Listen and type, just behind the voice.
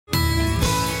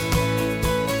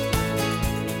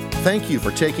Thank you for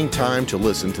taking time to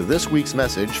listen to this week's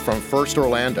message from First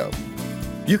Orlando.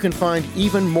 You can find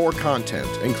even more content,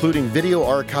 including video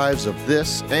archives of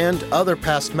this and other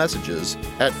past messages,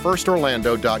 at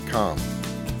firstorlando.com.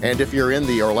 And if you're in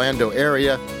the Orlando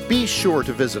area, be sure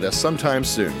to visit us sometime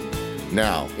soon.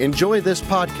 Now, enjoy this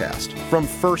podcast from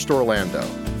First Orlando.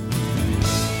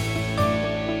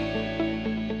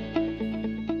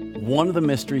 One of the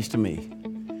mysteries to me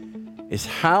is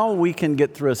how we can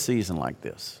get through a season like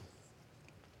this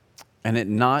and it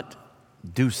not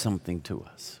do something to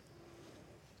us.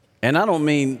 And I don't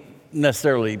mean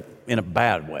necessarily in a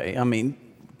bad way. I mean,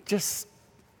 just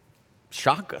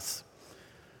shock us.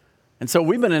 And so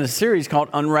we've been in a series called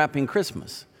Unwrapping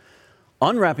Christmas.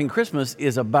 Unwrapping Christmas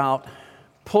is about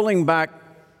pulling back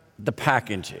the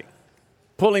packaging,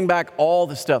 pulling back all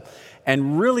the stuff,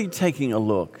 and really taking a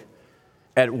look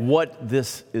at what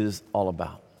this is all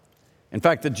about. In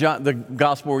fact, the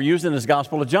gospel we're using is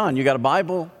Gospel of John. You got a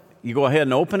Bible? You go ahead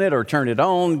and open it or turn it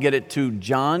on, get it to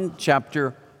John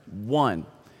chapter 1.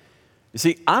 You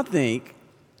see, I think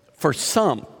for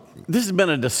some, this has been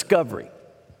a discovery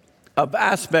of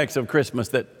aspects of Christmas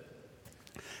that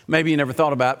maybe you never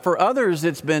thought about. For others,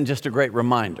 it's been just a great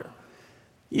reminder.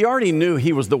 You already knew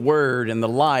He was the Word and the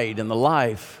light and the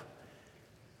life,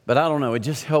 but I don't know, it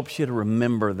just helps you to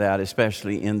remember that,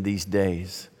 especially in these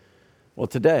days. Well,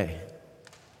 today,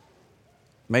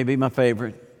 maybe my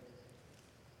favorite,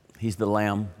 He's the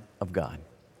Lamb of God.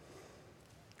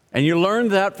 And you learn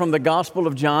that from the Gospel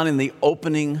of John in the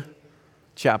opening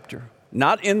chapter.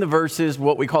 Not in the verses,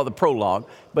 what we call the prologue,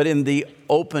 but in the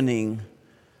opening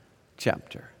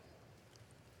chapter.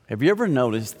 Have you ever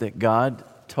noticed that God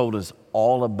told us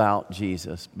all about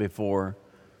Jesus before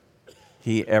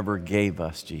He ever gave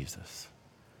us Jesus?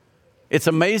 It's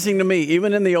amazing to me,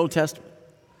 even in the Old Testament.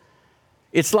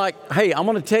 It's like, hey, I'm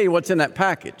going to tell you what's in that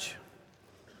package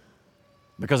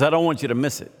because I don't want you to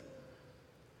miss it.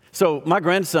 So my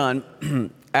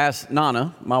grandson asked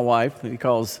Nana, my wife, he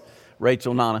calls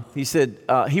Rachel Nana, he said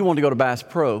he wanted to go to Bass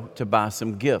Pro to buy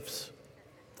some gifts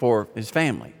for his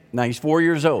family. Now he's 4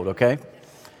 years old, okay?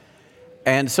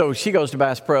 And so she goes to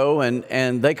Bass Pro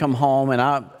and they come home, and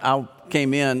I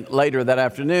came in later that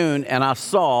afternoon and I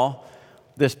saw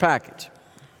this package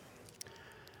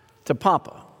to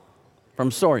Papa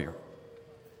from Sawyer.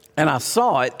 And I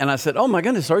saw it and I said, oh my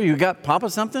goodness, Sawyer, you got Papa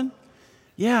something?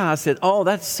 Yeah, I said, oh,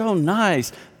 that's so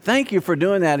nice. Thank you for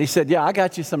doing that. He said, yeah, I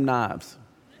got you some knives.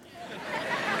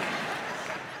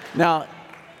 Now,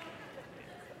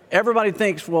 everybody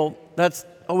thinks, well,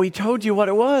 we told you what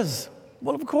it was.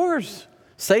 Well, of course.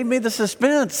 Save me the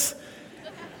suspense.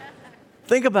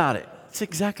 Think about it. It's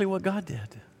exactly what God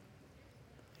did.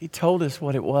 He told us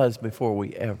what it was before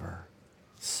we ever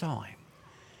saw Him.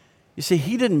 You see,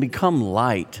 He didn't become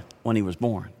light when He was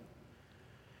born.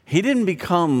 He didn't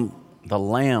become the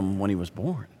Lamb when He was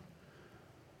born.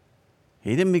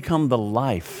 He didn't become the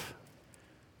life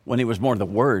when He was born, the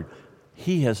Word.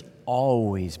 He has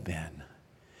always been.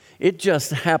 It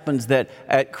just happens that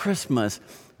at Christmas,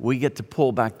 we get to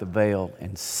pull back the veil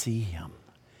and see Him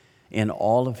in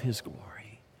all of His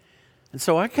glory. And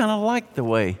so I kind of like the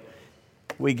way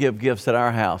we give gifts at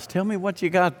our house. Tell me what you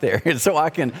got there, and so I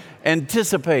can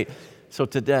anticipate. So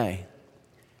today,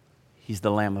 He's the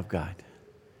Lamb of God.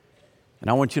 And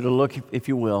I want you to look, if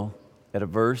you will, at a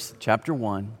verse, chapter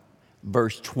 1,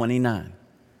 verse 29.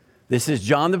 This is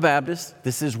John the Baptist.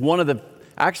 This is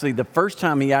the first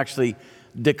time he actually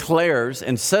declares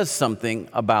and says something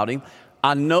about Him.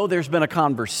 I know there's been a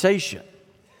conversation,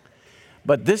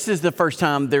 but this is the first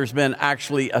time there's been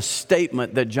actually a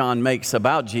statement that John makes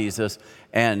about Jesus.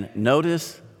 And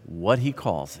notice what he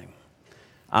calls Him.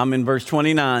 I'm in verse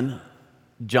 29,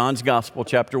 John's Gospel,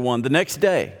 chapter 1. The next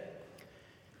day,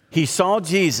 he saw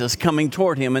Jesus coming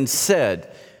toward him and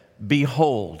said,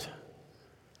 behold,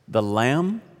 the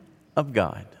Lamb of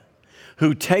God,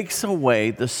 who takes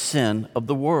away the sin of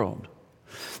the world.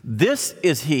 This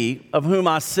is He of whom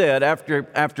I said,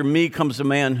 after me comes a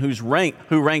man who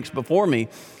ranks before me,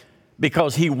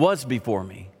 because He was before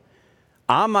me.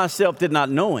 I myself did not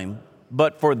know Him,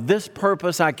 but for this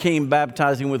purpose I came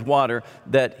baptizing with water,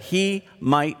 that He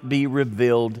might be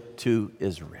revealed to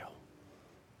Israel.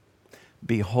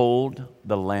 Behold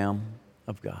the Lamb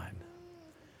of God.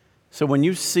 So when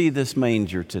you see this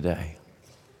manger today,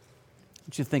 I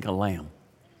want you to think of lamb.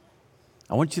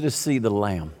 I want you to see the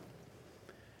Lamb.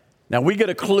 Now we get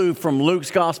a clue from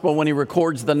Luke's gospel when he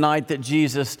records the night that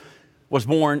Jesus was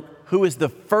born, who is the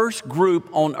first group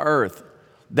on earth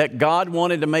that God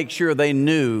wanted to make sure they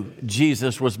knew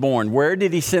Jesus was born. Where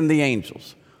did He send the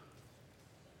angels?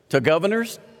 To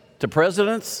governors? To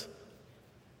presidents?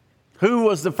 Who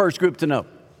was the first group to know?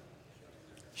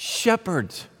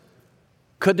 shepherds.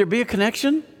 Could there be a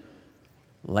connection?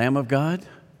 Lamb of God.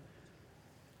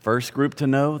 First group to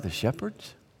know, the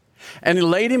shepherds. And he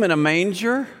laid him in a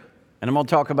manger. And I'm going to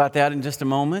talk about that in just a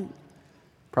moment.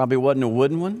 Probably wasn't a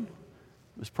wooden one.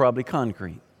 It was probably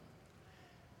concrete.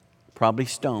 Probably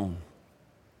stone.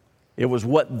 It was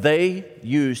what they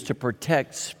used to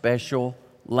protect special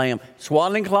lamb.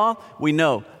 Swaddling cloth, we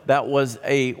know that was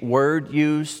a word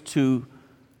used to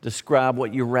describe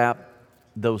what you wrap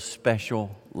those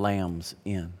special lambs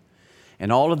in.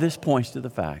 And all of this points to the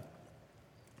fact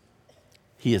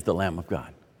he is the Lamb of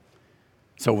God.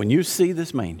 So when you see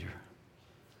this manger,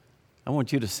 I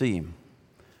want you to see him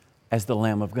as the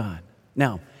Lamb of God.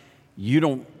 Now, you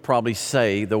don't probably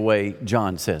say the way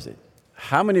John says it.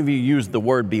 How many of you use the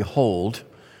word behold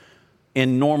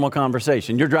in normal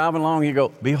conversation? You're driving along, you go,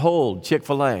 behold,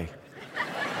 Chick-fil-A.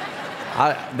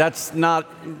 That's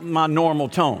not my normal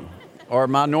tone or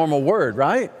my normal word,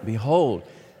 right? Behold.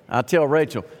 I tell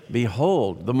Rachel,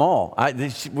 behold, the mall.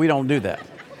 We don't do that.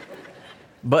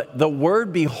 But the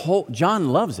word behold, John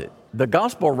loves it. The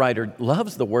gospel writer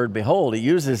loves the word behold. He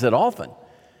uses it often.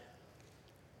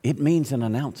 It means an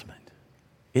announcement.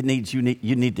 You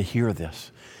need to hear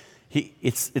this.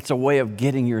 It's a way of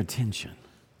getting your attention.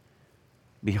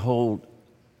 Behold,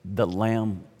 the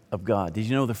Lamb of God. Did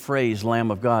you know the phrase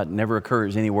Lamb of God never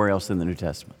occurs anywhere else in the New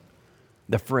Testament?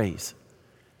 The phrase.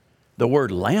 The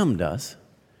word lamb does.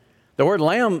 The word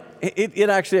lamb, it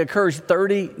actually occurs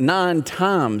 39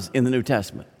 times in the New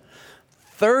Testament.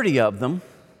 30 of them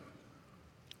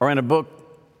are in a book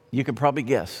you could probably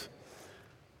guess.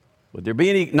 Would there be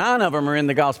any? 9 of them are in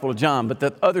the Gospel of John, but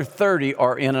the other 30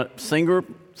 are in a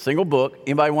single book.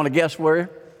 Anybody want to guess where?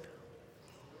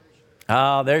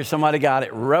 Oh, there's somebody got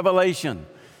it. Revelation.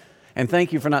 And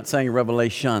thank you for not saying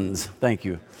revelations. Thank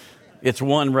you. It's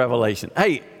one revelation.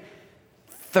 Hey,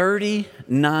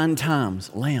 39 times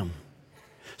lamb.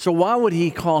 So why would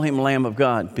he call him Lamb of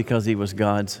God? Because he was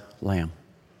God's lamb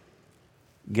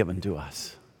given to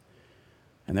us.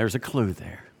 And there's a clue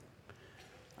there.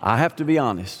 I have to be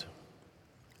honest.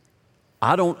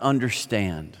 I don't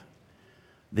understand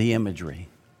the imagery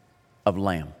of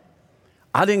lamb.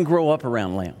 I didn't grow up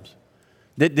around lambs.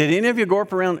 Did any of you grow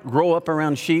up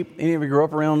around sheep? Any of you grow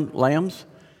up around lambs?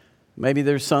 Maybe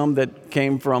there's some that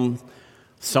came from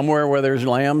somewhere where there's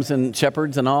lambs and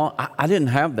shepherds and all. I didn't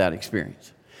have that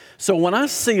experience. So when I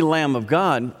see Lamb of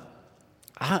God,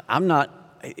 I'm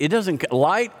not, it doesn't,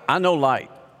 light, I know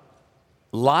light.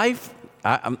 Life,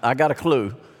 I got a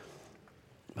clue.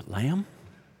 But lamb?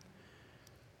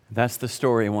 That's the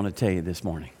story I want to tell you this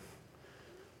morning.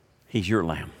 He's your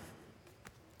lamb.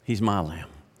 He's my lamb.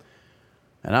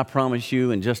 And I promise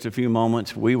you in just a few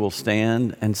moments, we will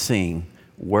stand and sing,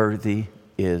 "Worthy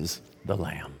is the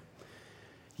Lamb."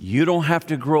 You don't have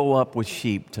to grow up with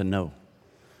sheep to know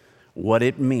what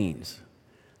it means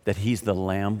that he's the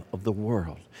Lamb of the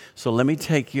world. So let me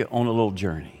take you on a little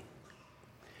journey.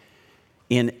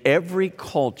 In every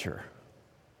culture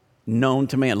known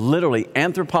to man, literally,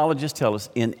 anthropologists tell us,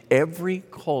 in every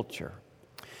culture,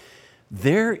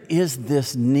 there is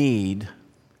this need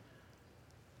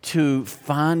to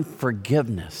find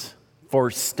forgiveness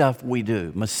for stuff we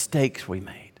do, mistakes we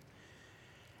made.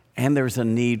 And there's a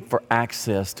need for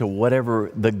access to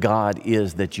whatever the God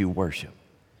is that you worship.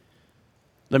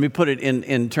 Let me put it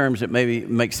in terms that maybe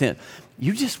make sense.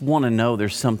 You just want to know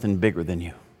there's something bigger than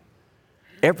you.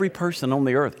 Every person on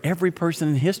the earth, every person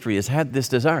in history has had this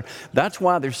desire. That's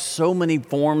why there's so many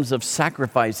forms of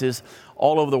sacrifices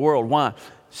all over the world. Why?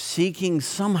 Seeking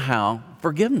somehow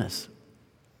forgiveness.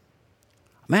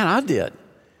 Man, I did.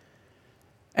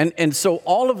 And so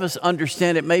all of us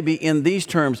understand it maybe in these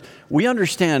terms. We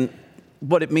understand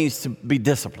what it means to be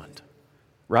disciplined,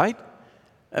 right?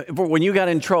 When you got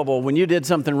in trouble, when you did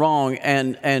something wrong,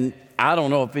 and I don't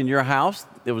know if in your house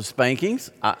there was spankings.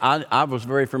 I was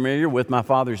very familiar with my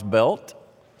father's belt.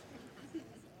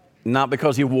 Not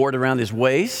because he wore it around his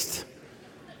waist,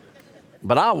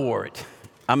 but I wore it.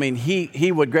 I mean,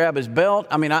 he would grab his belt.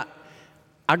 I mean,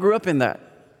 I grew up in that.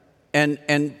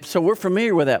 And so we're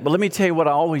familiar with that. But let me tell you what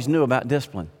I always knew about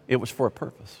discipline. It was for a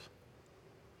purpose.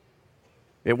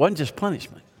 It wasn't just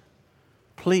punishment.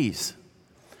 Please,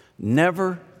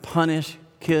 never punish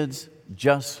kids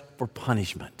just for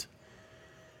punishment.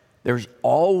 There's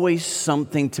always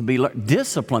something to be learned.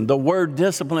 Discipline, the word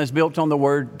discipline is built on the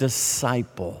word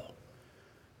disciple,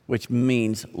 which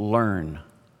means learn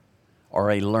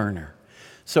or a learner.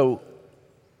 So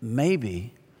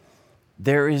maybe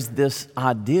there is this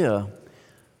idea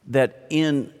that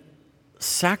in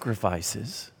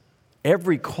sacrifices,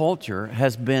 every culture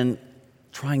has been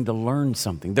trying to learn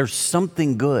something. There's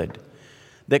something good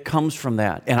that comes from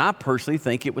that. And I personally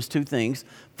think it was two things: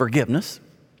 forgiveness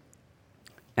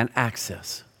and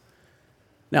access.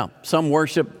 Now, some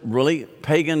worship really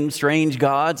pagan, strange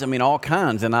gods. I mean, all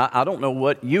kinds. And I don't know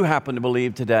what you happen to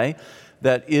believe today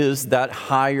that is that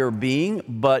higher being,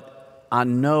 but I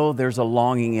know there's a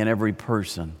longing in every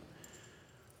person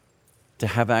to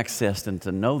have access and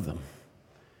to know them.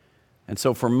 And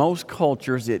so for most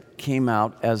cultures, it came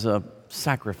out as a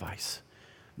sacrifice.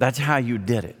 That's how you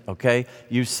did it, okay?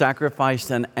 You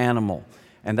sacrificed an animal,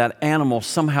 and that animal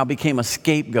somehow became a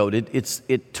scapegoat.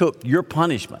 It took your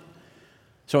punishment.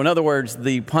 So in other words,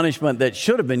 the punishment that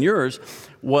should have been yours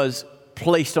was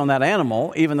placed on that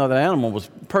animal, even though that animal was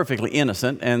perfectly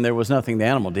innocent and there was nothing the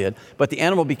animal did. But the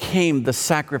animal became the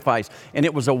sacrifice. And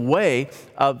it was a way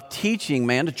of teaching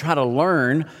man to try to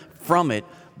learn from it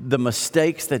the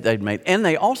mistakes that they'd made. And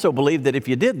they also believed that if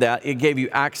you did that, it gave you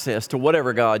access to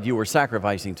whatever God you were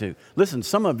sacrificing to. Listen,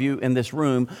 some of you in this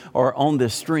room or on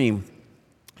this stream,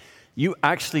 you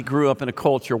actually grew up in a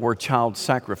culture where child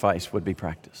sacrifice would be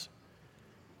practiced.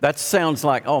 That sounds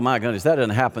like, oh my goodness, that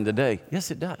doesn't happen today.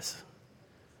 Yes, it does.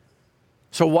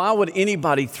 So why would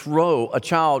anybody throw a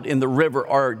child in the river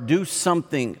or do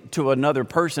something to another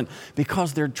person?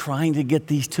 Because they're trying to get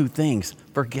these two things: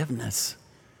 forgiveness.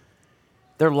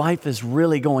 Their life is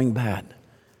really going bad.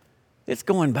 It's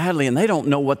going badly, and they don't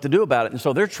know what to do about it. And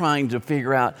so they're trying to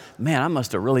figure out, man, I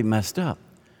must have really messed up.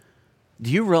 Do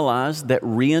you realize that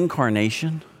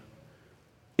reincarnation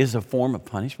is a form of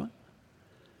punishment?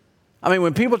 I mean,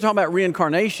 when people talk about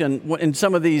reincarnation in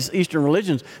some of these Eastern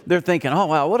religions, they're thinking, oh,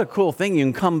 wow, what a cool thing. You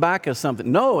can come back as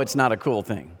something. No, it's not a cool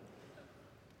thing.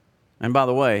 And by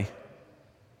the way,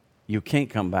 you can't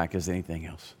come back as anything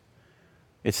else.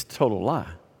 It's a total lie.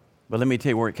 But let me tell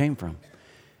you where it came from.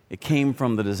 It came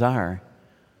from the desire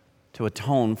to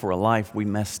atone for a life we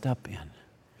messed up in.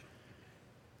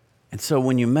 And so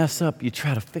when you mess up, you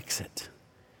try to fix it.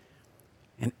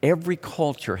 And every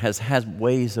culture has had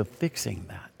ways of fixing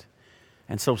that.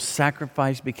 And so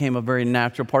sacrifice became a very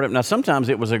natural part of it. Now, sometimes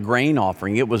it was a grain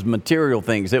offering. It was material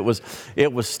things. It was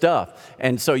stuff.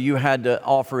 And so you had to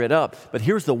offer it up. But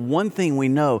here's the one thing we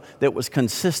know that was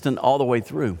consistent all the way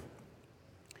through.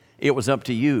 It was up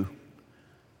to you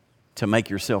to make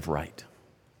yourself right.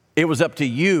 It was up to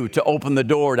you to open the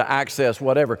door to access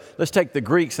whatever. Let's take the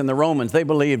Greeks and the Romans. They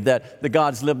believed that the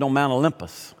gods lived on Mount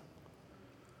Olympus.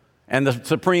 And the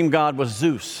supreme god was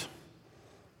Zeus.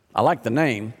 I like the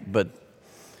name, but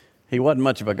he wasn't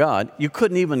much of a god. You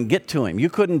couldn't even get to him. You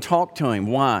couldn't talk to him.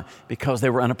 Why? Because they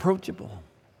were unapproachable.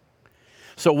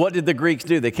 So what did the Greeks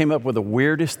do? They came up with the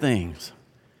weirdest things.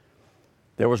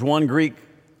 There was one Greek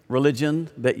religion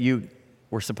that you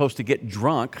were supposed to get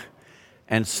drunk,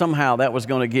 and somehow that was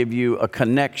going to give you a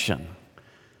connection.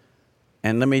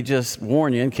 And let me just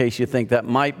warn you, in case you think that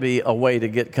might be a way to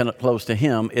get close to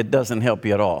him, it doesn't help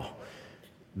you at all.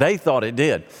 They thought it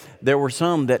did. There were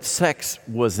some that sex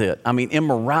was it. I mean,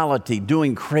 immorality,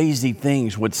 doing crazy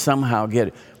things would somehow get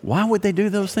it. Why would they do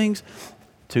those things?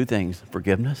 Two things: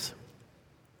 forgiveness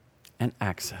and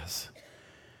access.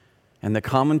 And the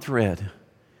common thread,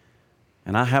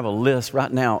 and I have a list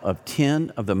right now of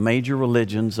 10 of the major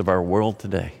religions of our world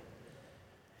today.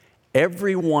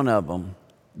 Every one of them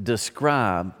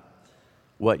describe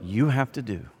what you have to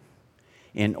do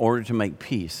in order to make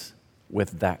peace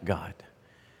with that God.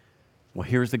 Well,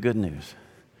 here's the good news.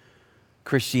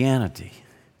 Christianity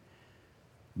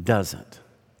doesn't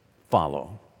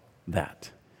follow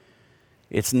that.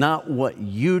 It's not what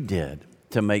you did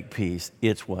to make peace.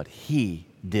 It's what He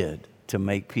did to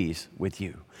make peace with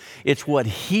you. It's what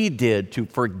He did to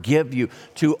forgive you,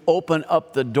 to open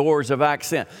up the doors of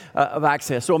access.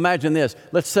 So imagine this.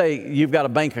 Let's say you've got a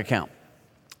bank account,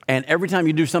 and every time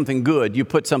you do something good, you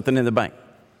put something in the bank.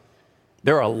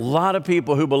 There are a lot of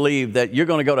people who believe that you're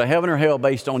going to go to heaven or hell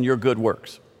based on your good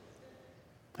works.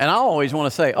 And I always want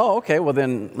to say, oh, okay, well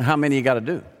then how many you got to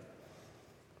do?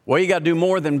 Well, you got to do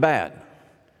more than bad.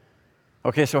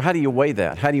 Okay, so how do you weigh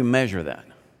that? How do you measure that?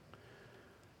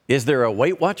 Is there a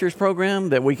Weight Watchers program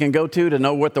that we can go to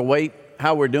know what the weight,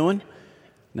 how we're doing?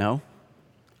 No.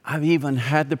 I've even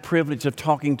had the privilege of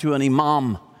talking to an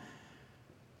imam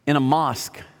in a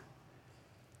mosque.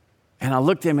 And I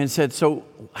looked at him and said, so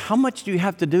how much do you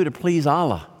have to do to please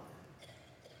Allah?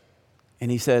 And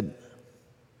he said,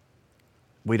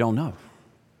 we don't know.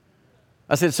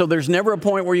 I said, so there's never a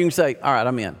point where you can say, all right,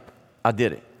 I'm in. I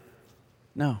did it.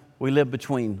 No, we live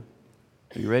between,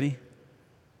 are you ready?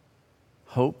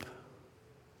 Hope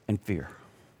and fear.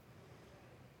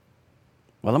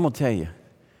 Well, I'm going to tell you,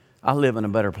 I live in a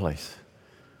better place.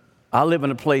 I live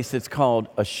in a place that's called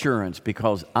assurance,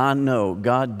 because I know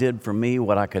God did for me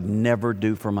what I could never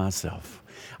do for myself.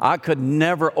 I could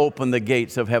never open the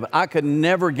gates of heaven. I could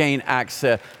never gain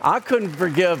access. I couldn't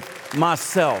forgive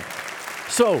myself.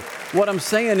 So what I'm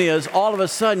saying is, all of a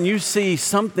sudden you see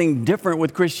something different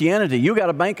with Christianity. You got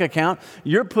a bank account,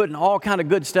 you're putting all kind of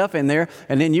good stuff in there,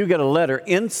 and then you get a letter,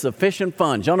 insufficient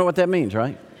funds. Y'all know what that means,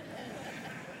 right?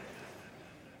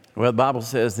 Well, the Bible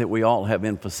says that we all have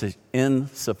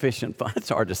insufficient funds. It's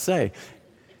hard to say.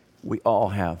 We all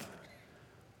have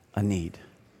a need.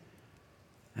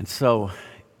 And so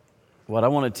what I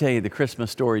want to tell you, the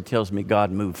Christmas story tells me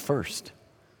God moved first.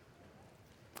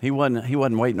 He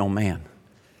wasn't waiting on man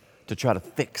to try to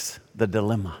fix the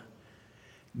dilemma.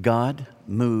 God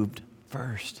moved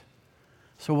first.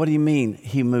 So what do you mean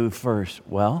He moved first?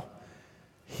 Well,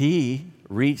 He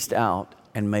reached out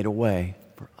and made a way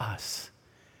for us.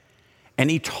 And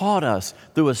He taught us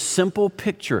through a simple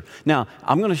picture. Now,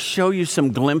 I'm going to show you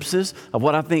some glimpses of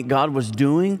what I think God was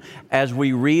doing as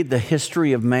we read the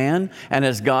history of man and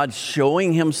as God's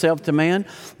showing Himself to man.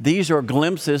 These are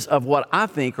glimpses of what I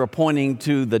think are pointing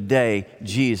to the day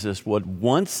Jesus would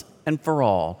once and for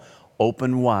all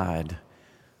open wide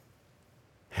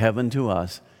heaven to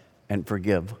us and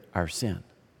forgive our sin.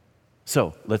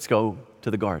 So, let's go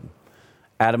to the garden.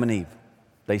 Adam and Eve,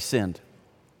 they sinned.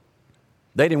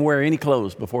 They didn't wear any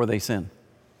clothes before they sinned.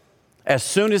 As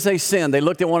soon as they sinned, they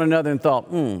looked at one another and thought,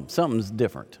 something's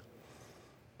different.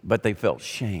 But they felt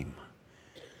shame.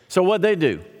 So what'd they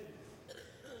do?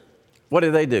 What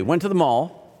did they do? Went to the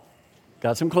mall,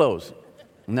 got some clothes.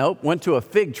 Nope, went to a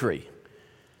fig tree,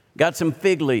 got some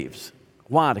fig leaves.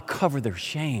 Why? To cover their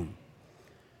shame.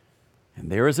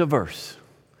 And there is a verse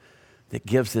that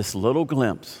gives this little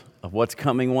glimpse of what's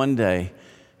coming one day.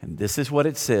 And this is what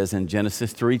it says in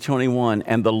Genesis 3:21.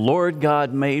 And the Lord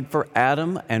God made for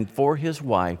Adam and for his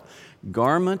wife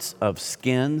garments of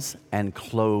skins and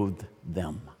clothed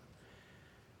them.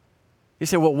 You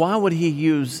say, well, why would He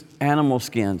use animal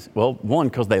skins? Well, one,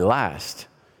 because they last.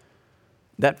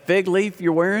 That fig leaf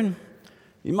you're wearing,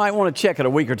 you might want to check it a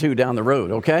week or two down the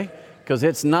road, okay? Because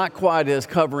it's not quite as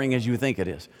covering as you think it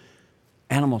is.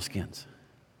 Animal skins.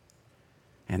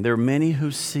 And there are many who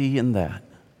see in that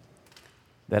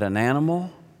an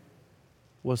animal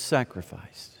was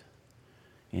sacrificed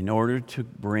in order to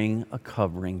bring a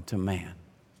covering to man.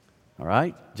 All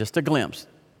right? Just a glimpse.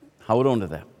 Hold on to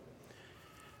that.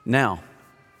 Now,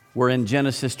 we're in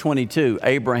Genesis 22.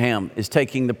 Abraham is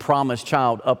taking the promised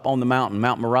child up on the mountain,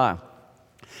 Mount Moriah.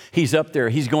 He's up there.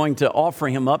 He's going to offer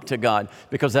him up to God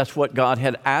because that's what God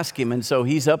had asked him. And so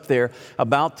he's up there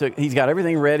he's got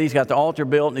everything ready. He's got the altar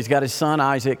built and he's got his son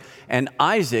Isaac. And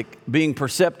Isaac, being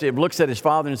perceptive, looks at his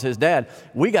father and says, Dad,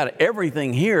 we got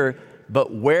everything here,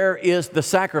 but where is the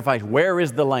sacrifice? Where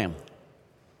is the lamb?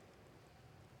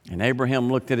 And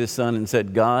Abraham looked at his son and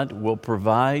said, God will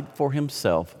provide for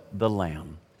Himself the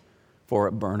lamb for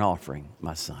a burnt offering,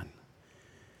 my son.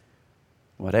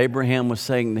 What Abraham was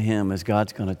saying to him is,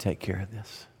 God's going to take care of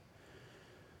this.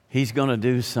 He's going to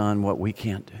do, son, what we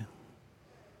can't do.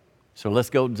 So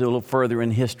let's go a little further in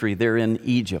history. They're in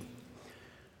Egypt.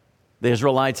 The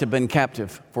Israelites have been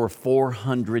captive for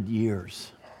 400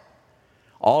 years.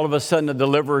 All of a sudden, a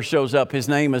deliverer shows up. His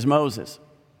name is Moses.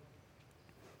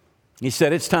 He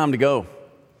said, it's time to go.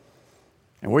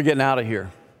 And we're getting out of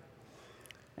here.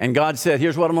 And God said,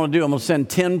 here's what I'm going to do. I'm going to send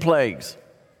 10 plagues.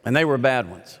 And they were bad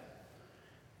ones.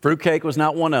 Fruitcake was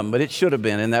not one of them, but it should have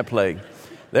been in that plague.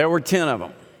 There were 10 of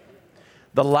them.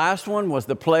 The last one was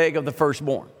the plague of the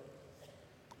firstborn.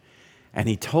 And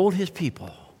He told His people,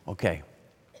 okay,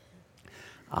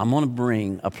 I'm going to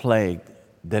bring a plague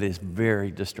that is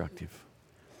very destructive.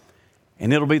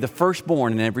 And it'll be the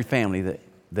firstborn in every family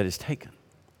that is taken.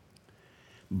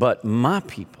 But my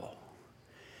people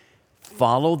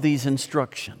follow these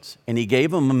instructions. And He gave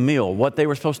them a meal, what they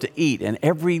were supposed to eat. And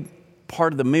every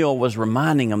part of the meal was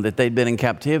reminding them that they'd been in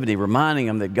captivity, reminding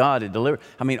them that God had delivered.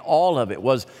 I mean, all of it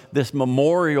was this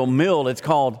memorial meal. It's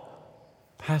called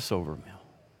Passover meal.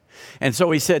 And so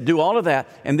He said, do all of that.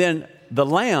 And then the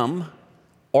lamb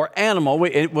or animal,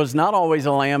 it was not always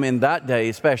a lamb in that day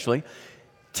especially,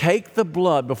 take the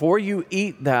blood, before you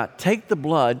eat that, take the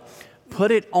blood,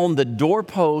 put it on the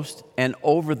doorpost and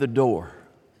over the door.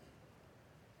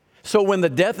 So when the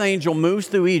death angel moves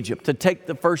through Egypt to take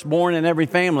the firstborn in every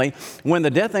family, when the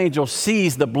death angel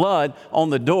sees the blood on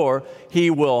the door,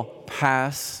 he will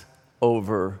pass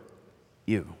over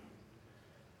you.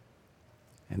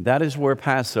 And that is where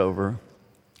Passover,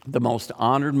 the most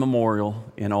honored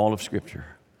memorial in all of Scripture,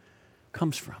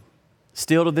 comes from.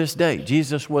 Still to this day,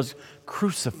 Jesus was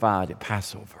crucified at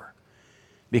Passover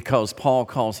because Paul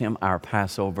calls Him our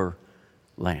Passover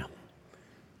lamb.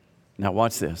 Now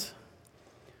watch this.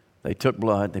 They took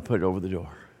blood, they put it over the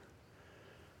door.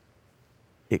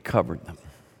 it covered them.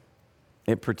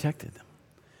 It protected them.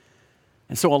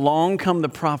 And so along come the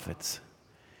prophets.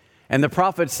 And the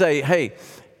prophets say, hey,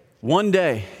 one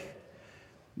day,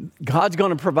 God's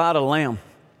going to provide a lamb.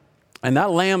 And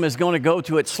that lamb is going to go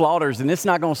to its slaughters, and it's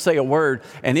not going to say a word,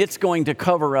 and it's going to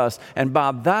cover us. And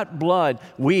by that blood,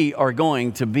 we are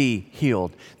going to be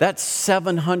healed. That's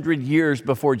 700 years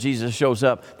before Jesus shows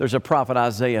up. There's a prophet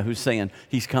Isaiah who's saying,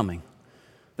 he's coming.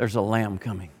 There's a lamb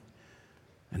coming.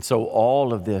 And so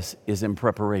all of this is in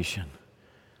preparation.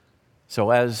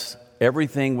 So as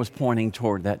everything was pointing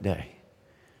toward that day,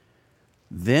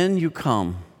 then you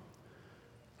come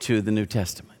to the New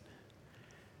Testament.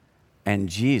 And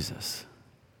Jesus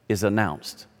is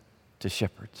announced to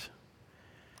shepherds.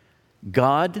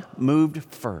 God moved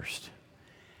first,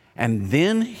 and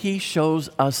then he shows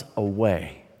us a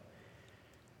way,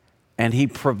 and he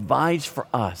provides for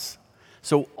us.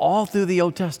 So all through the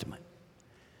Old Testament,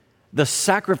 the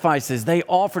sacrifices, they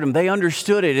offered them, they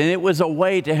understood it, and it was a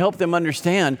way to help them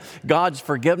understand God's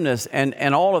forgiveness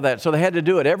and all of that. So they had to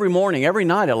do it every morning, every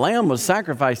night. A lamb was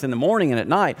sacrificed in the morning and at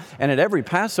night and at every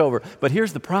Passover. But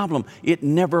here's the problem. It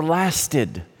never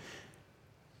lasted.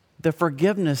 The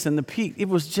forgiveness and the peace, it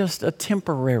was just a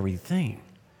temporary thing.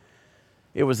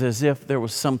 It was as if there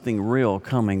was something real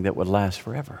coming that would last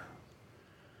forever.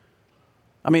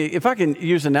 I mean, if I can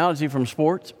use an analogy from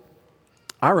sports,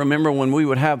 I remember when we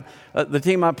would have the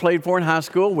team I played for in high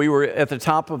school, we were at the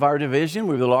top of our division.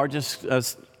 We were the largest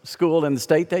school in the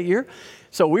state that year.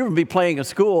 So we would be playing a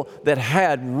school that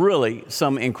had really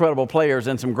some incredible players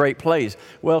and some great plays.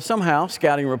 Well, somehow,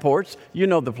 scouting reports, you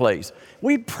know the plays.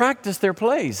 We practiced their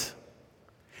plays.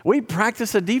 We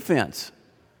practiced a defense.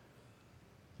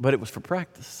 But it was for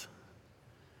practice.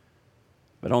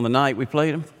 But on the night we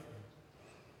played them,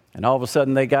 and all of a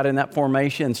sudden they got in that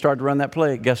formation and started to run that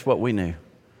play, guess what we knew?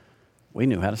 We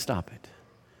knew how to stop it.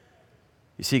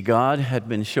 You see, God had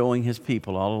been showing his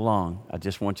people all along. I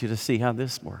just want you to see how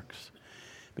this works.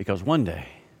 Because one day,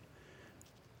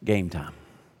 game time.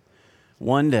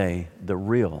 One day, the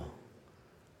real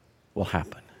will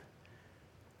happen.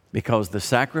 Because the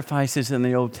sacrifices in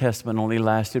the Old Testament only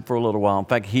lasted for a little while. In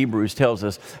fact, Hebrews tells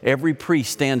us every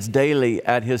priest stands daily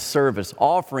at his service,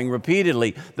 offering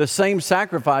repeatedly the same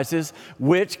sacrifices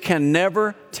which can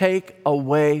never take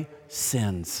away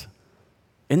sins.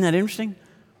 Isn't that interesting?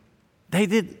 They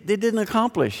didn't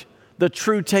accomplish the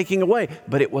true taking away,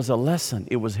 but it was a lesson.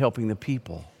 It was helping the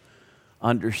people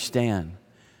understand.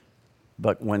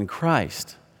 But when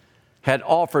Christ had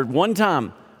offered one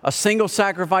time a single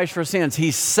sacrifice for sins,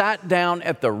 he sat down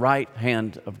at the right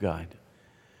hand of God.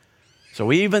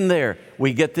 So even there,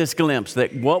 we get this glimpse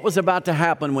that what was about to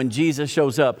happen when Jesus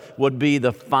shows up would be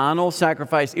the final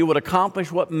sacrifice. It would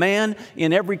accomplish what man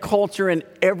in every culture and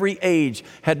every age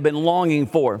had been longing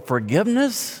for: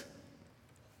 forgiveness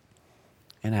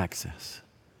and access.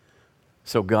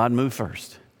 So God moved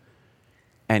first,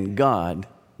 and God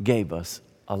gave us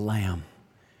a lamb.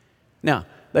 Now,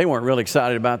 they weren't really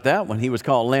excited about that when he was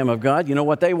called Lamb of God. You know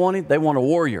what they wanted? They want a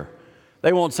warrior.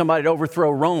 They want somebody to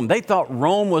overthrow Rome. They thought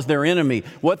Rome was their enemy.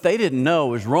 What they didn't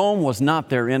know is Rome was not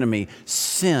their enemy.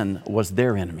 Sin was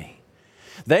their enemy.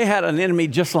 They had an enemy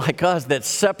just like us that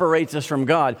separates us from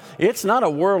God. It's not a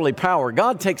worldly power.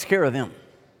 God takes care of them.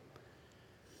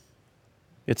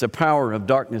 It's a power of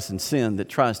darkness and sin that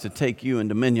tries to take you in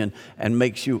dominion and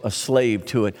makes you a slave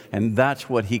to it. And that's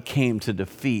what he came to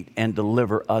defeat and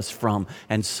deliver us from.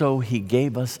 And so he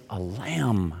gave us a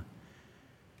lamb.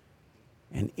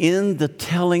 And in the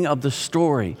telling of the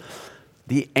story,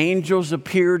 the angels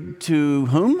appeared to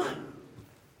whom?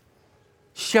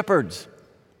 Shepherds.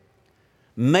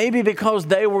 Maybe because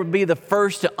they would be the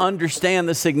first to understand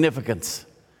the significance.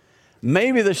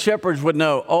 Maybe the shepherds would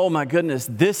know, oh my goodness,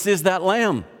 this is that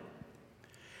lamb.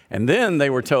 And then they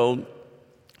were told,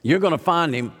 you're going to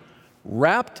find him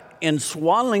wrapped in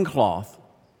swaddling cloth,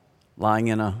 lying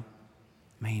in a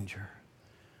manger.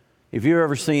 Have you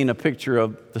ever seen a picture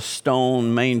of the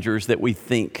stone mangers that we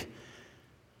think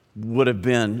would have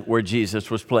been where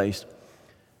Jesus was placed?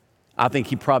 I think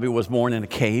he probably was born in a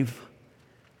cave.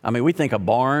 I mean, we think a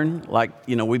barn, like,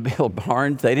 we build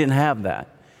barns. They didn't have that.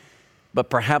 But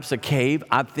perhaps a cave.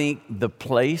 I think the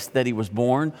place that he was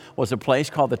born was a place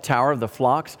called the Tower of the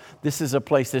Flocks. This is a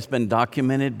place that's been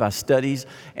documented by studies,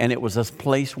 and it was a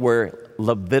place where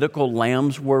Levitical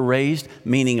lambs were raised,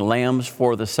 meaning lambs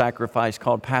for the sacrifice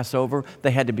called Passover.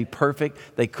 They had to be perfect.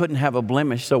 They couldn't have a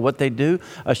blemish. So what they do,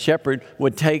 a shepherd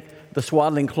would take the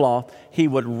swaddling cloth, he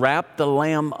would wrap the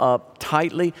lamb up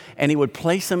tightly, and he would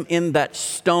place them in that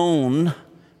stone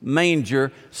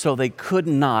manger so they could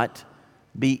not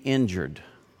be injured.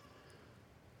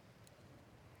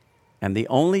 And the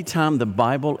only time the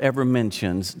Bible ever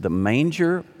mentions the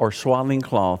manger or swaddling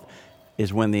cloth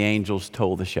is when the angels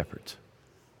told the shepherds.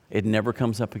 It never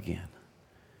comes up again,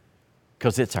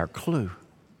 because it's our clue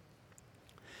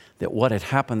that what had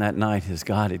happened that night is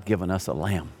God had given us a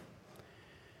lamb.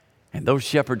 And those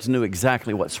shepherds knew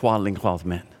exactly what swaddling cloth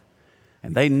meant.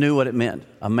 And they knew what it meant,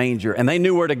 a manger. And they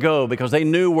knew where to go, because they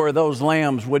knew where those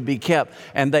lambs would be kept.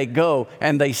 And they go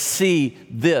and they see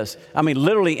this. I mean,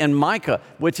 literally in Micah,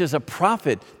 which is a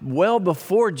prophet well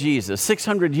before Jesus,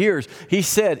 600 years, he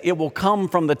said, it will come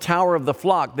from the tower of the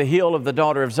flock, the hill of the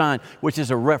daughter of Zion, which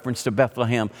is a reference to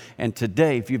Bethlehem. And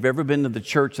today, if you've ever been to the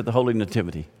Church of the Holy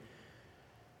Nativity,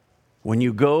 when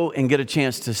you go and get a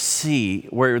chance to see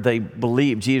where they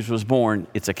believe Jesus was born,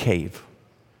 it's a cave.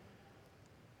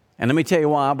 And let me tell you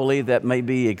why I believe that may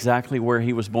be exactly where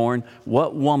he was born.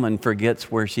 What woman forgets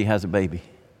where she has a baby?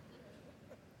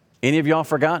 Any of y'all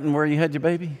forgotten where you had your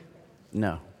baby?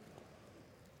 No.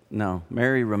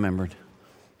 Mary remembered.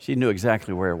 She knew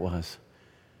exactly where it was.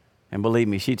 And believe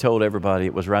me, she told everybody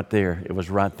it was right there. It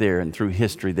was right there. And through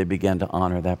history, they began to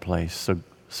honor that place.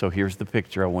 So here's the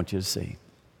picture I want you to see.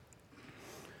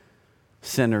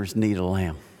 Sinners need a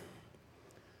lamb.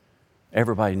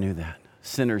 Everybody knew that.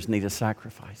 Sinners need a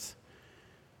sacrifice.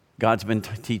 God's been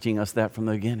teaching us that from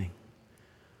the beginning.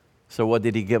 So what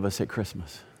did he give us at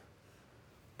Christmas?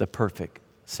 The perfect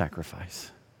sacrifice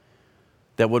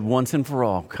that would once and for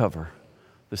all cover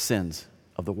the sins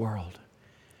of the world.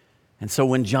 And so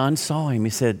when John saw him,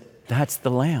 he said, that's the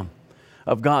Lamb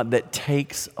of God that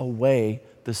takes away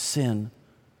the sin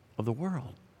of the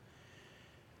world.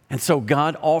 And so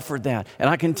God offered that. And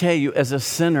I can tell you, as a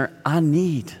sinner, I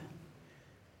need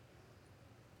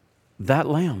that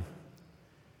lamb.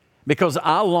 Because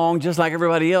I long, just like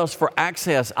everybody else, for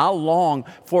access. I long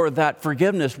for that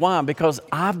forgiveness. Why? Because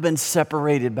I've been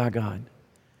separated by God.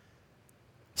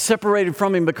 Separated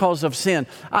from him because of sin.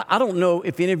 I don't know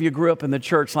if any of you grew up in the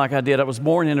church like I did. I was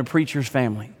born in a preacher's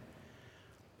family.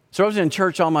 So I was in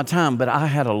church all my time, but I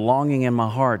had a longing in my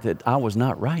heart that I was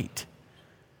not right.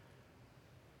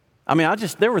 I mean,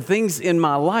 there were things in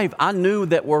my life I knew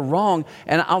that were wrong,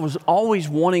 and I was always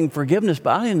wanting forgiveness,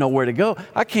 but I didn't know where to go.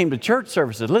 I came to church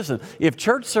services. Listen, if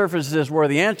church services were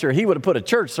the answer, he would have put a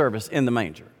church service in the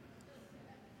manger.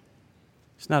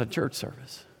 It's not a church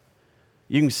service.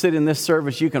 You can sit in this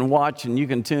service, you can watch, and you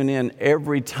can tune in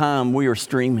every time we are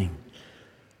streaming.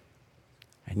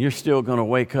 And you're still going to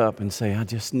wake up and say, I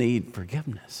just need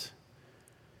forgiveness.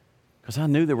 Because I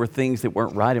knew there were things that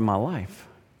weren't right in my life.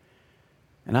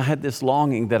 And I had this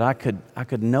longing that I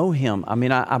could know him. I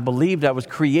mean, I believed I was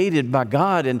created by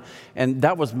God, and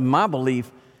that was my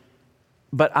belief.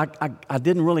 But I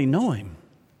didn't really know him.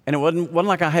 And it wasn't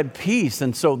like I had peace.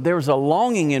 And so there was a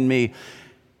longing in me.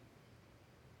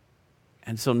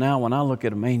 And so now when I look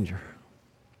at a manger,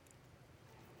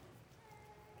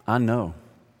 I know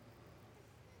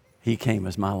he came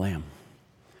as my lamb.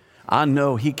 I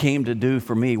know he came to do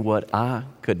for me what I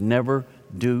could never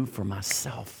do for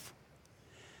myself.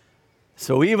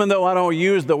 So even though I don't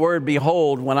use the word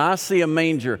behold, when I see a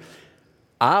manger,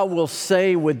 I will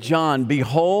say with John,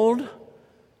 behold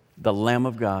the Lamb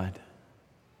of God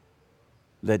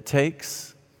that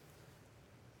takes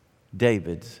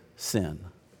David's sin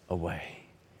away.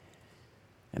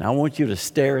 And I want you to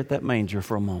stare at that manger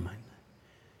for a moment.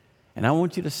 And I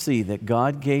want you to see that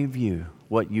God gave you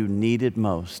what you needed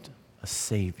most, a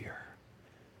Savior,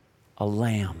 a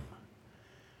Lamb,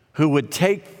 who would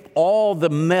take all the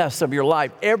mess of your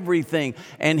life, everything,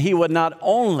 and he would not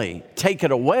only take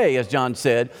it away, as John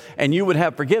said, and you would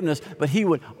have forgiveness, but he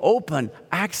would open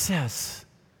access.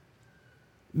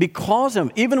 Because of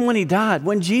him, even when he died,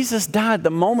 when Jesus died,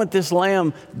 the moment this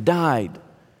lamb died,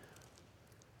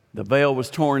 the veil was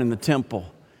torn in the temple.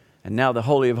 And now the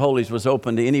Holy of Holies was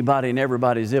open to anybody and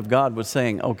everybody, as if God was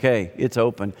saying, okay, it's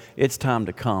open. It's time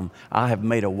to come. I have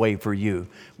made a way for you.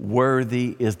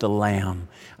 Worthy is the Lamb.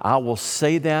 I will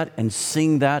say that and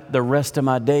sing that the rest of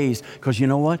my days, because you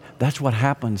know what? That's what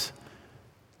happens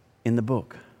in the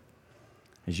book.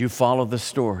 As you follow the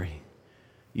story,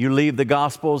 you leave the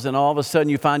Gospels and all of a sudden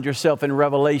you find yourself in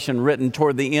Revelation, written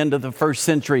toward the end of the first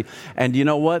century. And you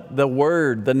know what?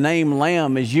 The name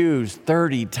Lamb is used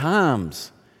 30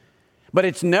 times. But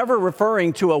it's never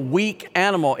referring to a weak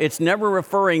animal. It's never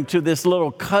referring to this little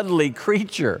cuddly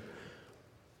creature.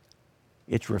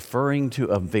 It's referring to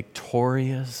a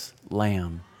victorious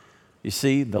lamb. You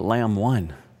see, the lamb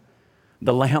won.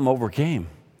 The lamb overcame.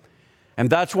 And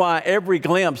that's why every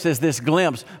glimpse is this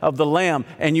glimpse of the lamb.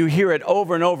 And you hear it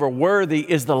over and over. Worthy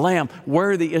is the lamb.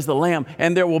 Worthy is the lamb.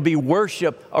 And there will be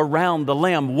worship around the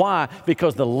lamb. Why?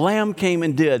 Because the lamb came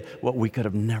and did what we could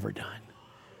have never done.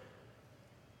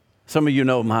 Some of you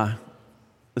know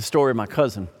the story of my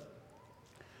cousin.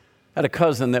 I had a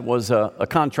cousin that was a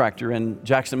contractor in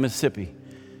Jackson, Mississippi.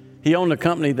 He owned a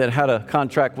company that had a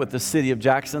contract with the city of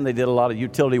Jackson. They did a lot of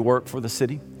utility work for the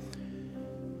city.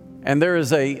 And there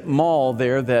is a mall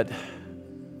there that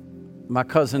my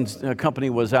cousin's company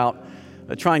was out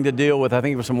trying to deal with. I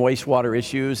think it was some wastewater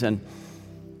issues, and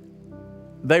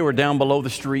they were down below the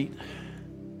street.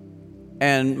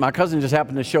 And my cousin just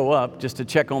happened to show up just to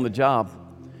check on the job.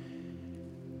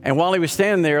 And while he was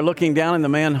standing there looking down in the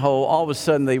manhole, all of a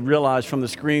sudden they realized from the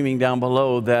screaming down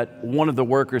below that one of the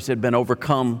workers had been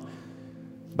overcome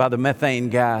by the methane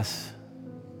gas,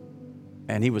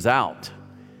 and he was out.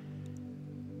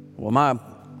 Well, my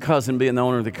cousin, being the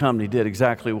owner of the company, did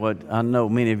exactly what I know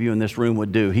many of you in this room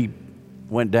would do. He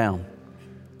went down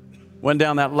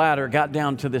that ladder, got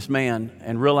down to this man,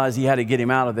 and realized he had to get him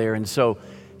out of there. And so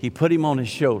he put him on his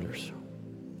shoulders.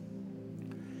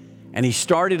 And he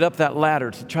started up that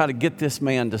ladder to try to get this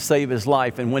man to save his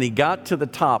life. And when he got to the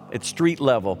top at street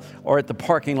level or at the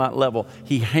parking lot level,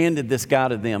 he handed this guy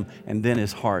to them, and then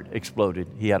his heart exploded.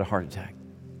 He had a heart attack.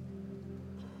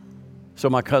 So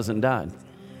my cousin died.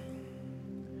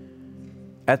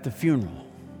 At the funeral,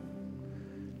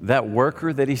 that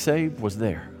worker that he saved was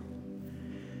there.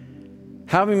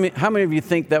 How many of you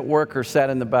think that worker sat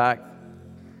in the back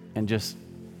and just,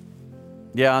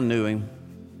 yeah, I knew him.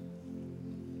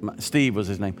 Steve was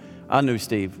his name. I knew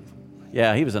Steve.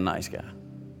 Yeah, he was a nice guy.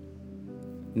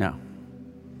 No.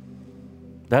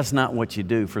 That's not what you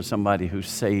do for somebody who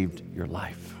saved your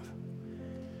life.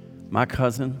 My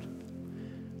cousin,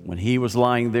 when he was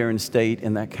lying there in state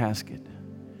in that casket,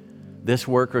 this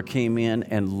worker came in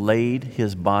and laid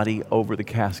his body over the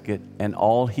casket, and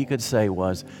all he could say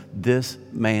was, "This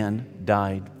man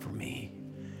died for me.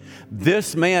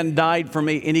 This man died for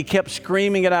me." And he kept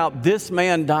screaming it out, "This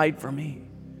man died for me."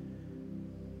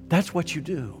 That's what you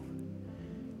do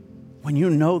when you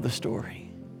know the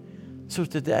story. So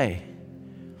today,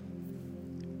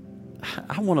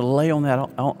 I want to lay on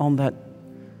that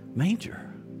manger.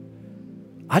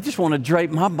 I just want to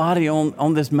drape my body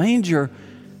on this manger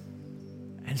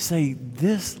and say,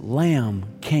 this lamb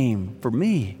came for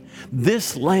me.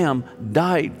 This lamb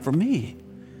died for me.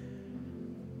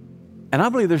 And I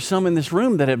believe there's some in this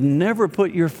room that have never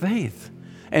put your faith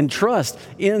and trust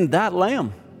in that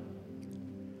lamb.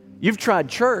 You've tried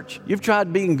church. You've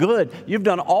tried being good. You've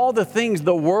done all the things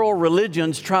the world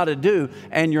religions try to do,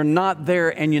 and you're not there,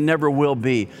 and you never will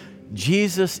be.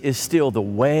 Jesus is still the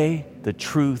way, the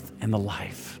truth, and the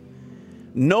life.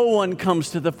 No one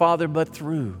comes to the Father but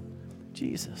through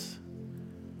Jesus.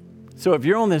 So if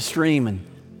you're on this stream and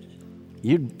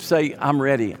you say, "I'm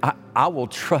ready," I will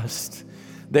trust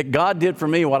that God did for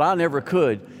me what I never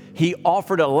could. He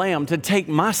offered a lamb to take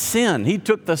my sin. He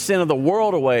took the sin of the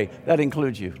world away. That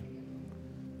includes you.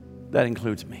 That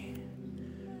includes me.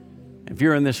 If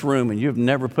you're in this room and you've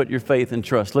never put your faith and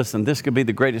trust, listen, this could be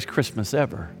the greatest Christmas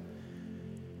ever.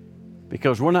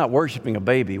 Because we're not worshiping a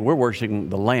baby. We're worshiping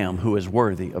the Lamb who is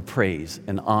worthy of praise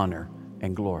and honor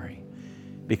and glory.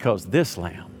 Because this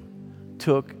Lamb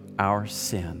took our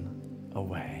sin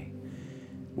away.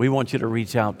 We want you to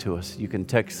reach out to us. You can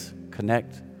text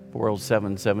Connect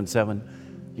 40777.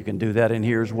 You can do that in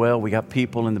here as well. We got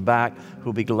people in the back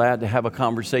who'll be glad to have a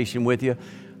conversation with you.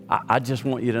 I just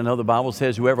want you to know the Bible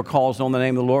says whoever calls on the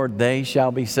name of the Lord, they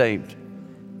shall be saved.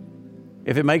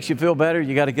 If it makes you feel better,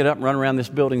 you got to get up and run around this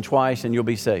building twice and you'll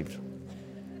be saved.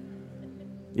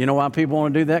 You know why people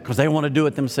want to do that? Because they want to do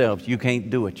it themselves. You can't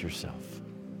do it yourself.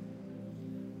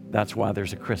 That's why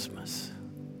there's a Christmas.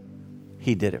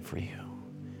 He did it for you.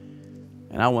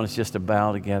 And I want us just to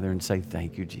bow together and say,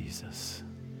 thank you, Jesus.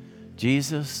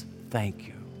 Jesus, thank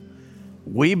you.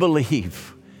 We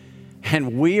believe,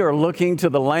 and we are looking to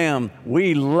the Lamb.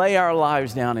 We lay our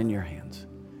lives down in your hands.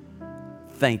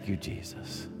 Thank you,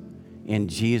 Jesus. In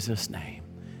Jesus' name,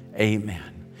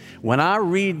 amen. When I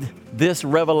read this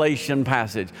Revelation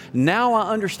passage, now I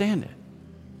understand it.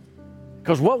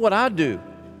 Because what would I do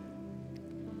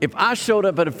if I showed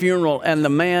up at a funeral and the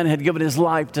man had given his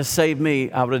life to save me?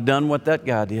 I would have done what that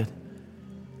guy did.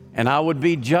 And I would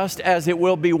be just as it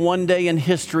will be one day in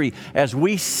history as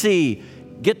we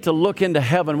get to look into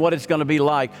heaven, what it's going to be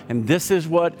like. And this is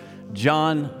what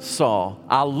John saw.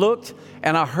 I looked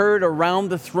and I heard around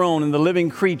the throne and the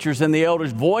living creatures and the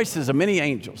elders voices of many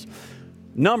angels,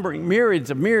 numbering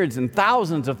myriads of myriads and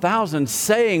thousands of thousands,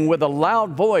 saying with a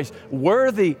loud voice,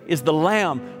 worthy is the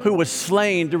Lamb who was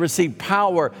slain to receive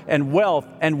power and wealth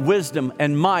and wisdom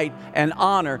and might and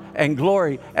honor and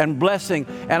glory and blessing.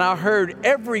 And I heard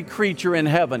every creature in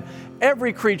heaven,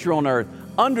 every creature on earth,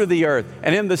 under the earth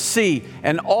and in the sea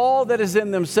and all that is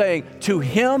in them, saying, to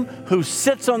him who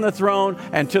sits on the throne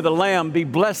and to the Lamb be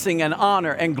blessing and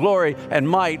honor and glory and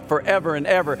might forever and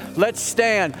ever. Let's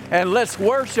stand and let's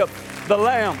worship the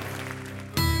Lamb.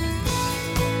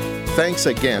 Thanks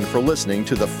again for listening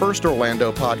to the First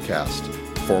Orlando podcast.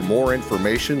 For more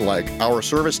information like our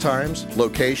service times,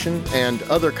 location, and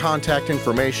other contact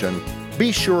information,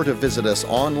 be sure to visit us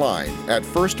online at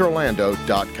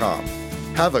firstorlando.com.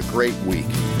 Have a great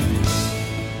week.